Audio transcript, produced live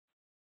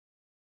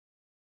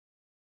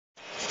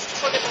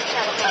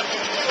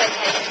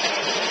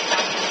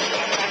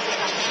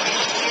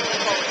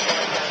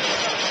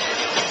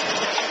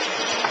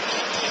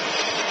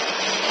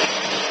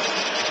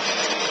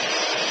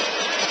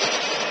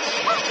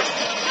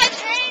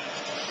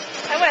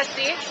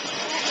Bessie.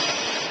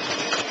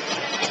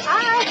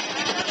 Hi.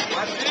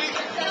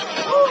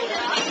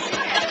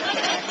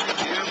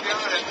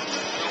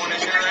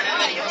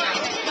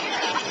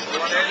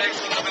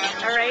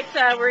 All right,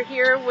 we're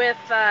here with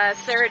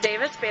Sarah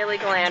Davis, Bailey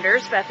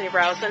Glanders, Bethany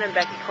Browson, and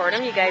Becky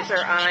Cordham. You guys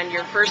are on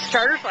your first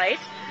charter flight.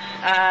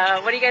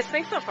 What do you guys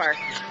think so far?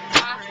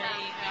 Awesome.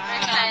 We're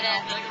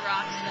excited. Like a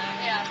rock star.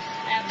 Yeah,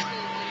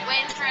 absolutely.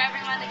 Waiting for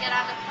everyone to get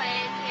on the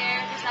plane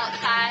here, just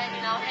outside,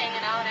 you know,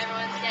 hanging out.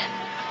 Everyone's getting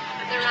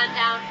the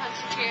rundown from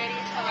security,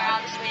 so we're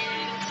all just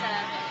waiting to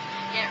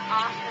get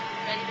off and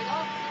ready to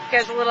go. You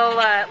guys a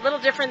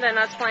little different than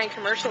us flying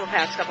commercial the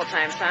past couple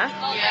times, huh?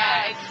 Oh,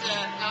 yeah, it's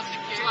no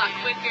security. It's a lot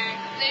quicker.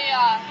 They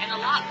and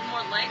a lot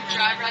more length.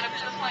 Drive right up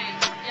to the plane.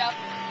 Yep.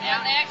 Yeah.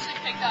 And they actually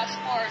picked us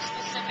for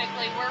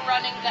specifically. We're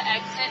running the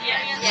exit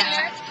areas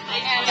here. And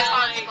they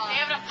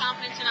have enough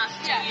confidence in us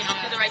to, you know,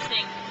 do the right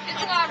thing. It's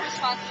a lot of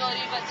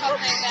responsibility, but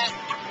something that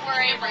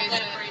we're able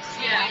to embrace.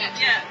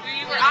 Yeah,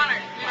 we were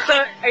honored.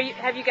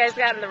 Have you guys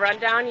gotten the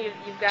rundown?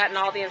 You've gotten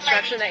all the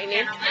instruction that you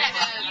need? You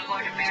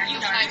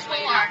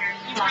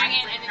bring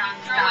in and then you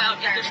throw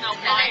out if there's no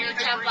wire to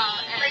jump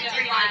out and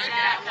you watch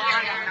that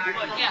wire.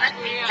 We're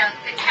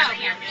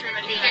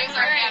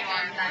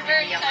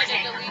very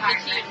excited to lead the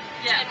team.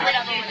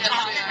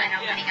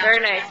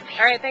 Very nice.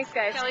 All right, thanks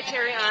guys. Kelly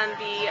Terry on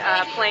the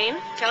plane.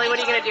 Kelly, what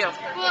are you going to do?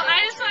 Well,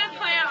 I just want to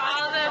point out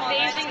all the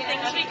amazing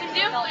things we can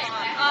do on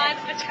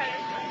the charter.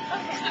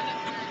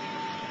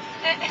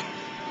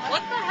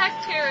 What the heck,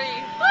 Terry?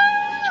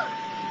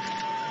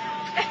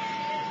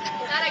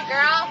 Is that a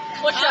girl?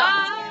 What's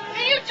up?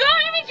 Hey, you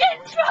don't even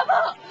get in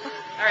trouble!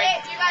 All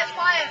right. Hey, you guys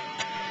quiet.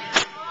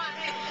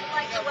 We'd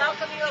like to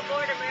welcome you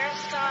aboard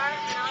Ameristar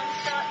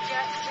non-stop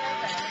jet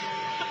service.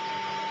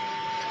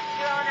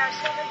 You're on our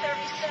 737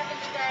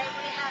 today.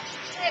 We have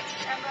 6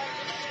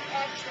 emergency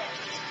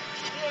exits.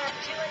 We have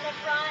 2 in the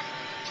front,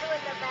 2 in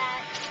the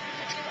back,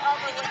 and 2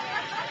 overwing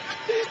exits.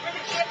 Please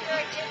give your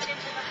attention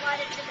to the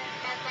flight attendant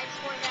as they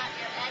point out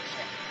your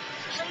exit.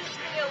 Please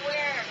be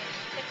aware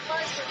the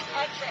closest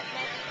exit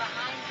may be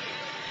behind you.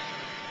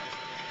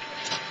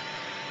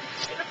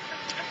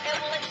 It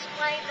will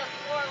explain the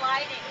floor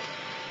lighting.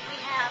 We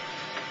have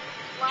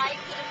light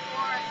and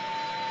floor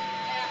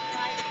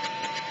lighting.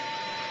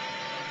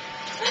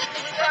 We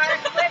are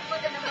equipped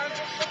with an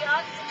emergency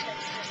oxygen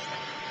system.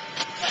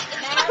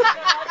 Masks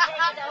are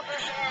located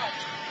overhead.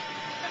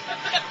 In the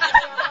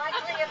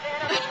unlikely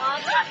event of a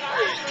loss of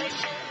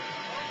concentration,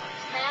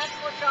 mask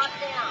will drop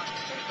down.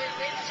 Simply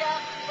reach up,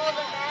 pull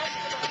the mask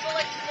to the full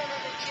extent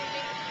of the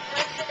tubing,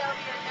 place it over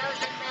your nose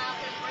and mouth,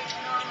 and breathe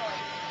normally.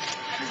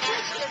 The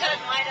mask is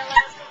a wide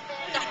elastic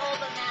band to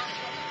hold the mask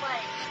in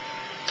place.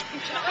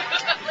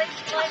 Please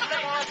place the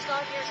mask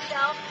on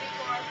yourself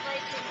before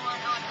placing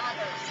one on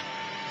others.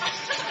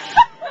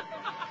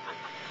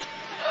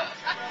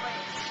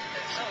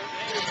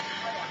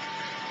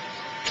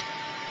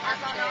 As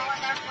on all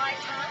of our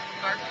flights, huh?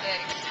 Birthday.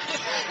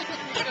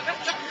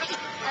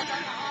 As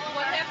on all of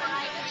our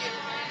flights,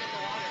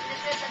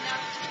 this is a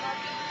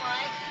no-smoking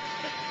flight.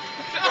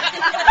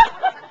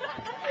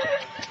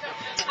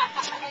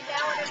 And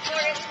now in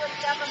accordance with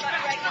government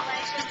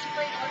regulations,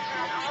 please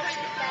return all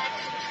seat bags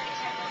and tray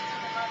tables to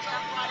the most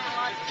upright and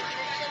logic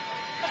position.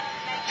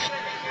 Make sure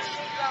that your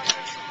seatbelts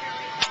are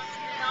securely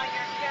fastened and all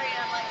your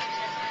carry-on luggage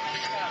has been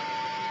stowed.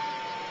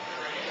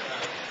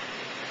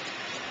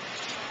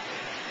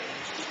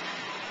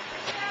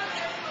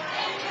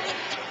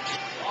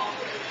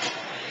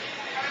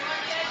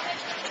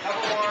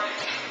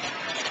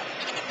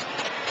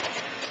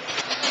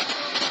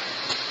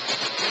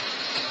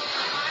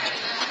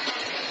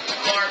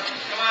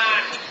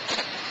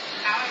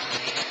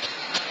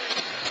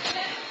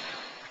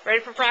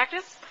 Ready for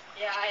practice?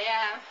 Yeah, I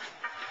am.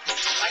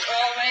 Like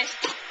always.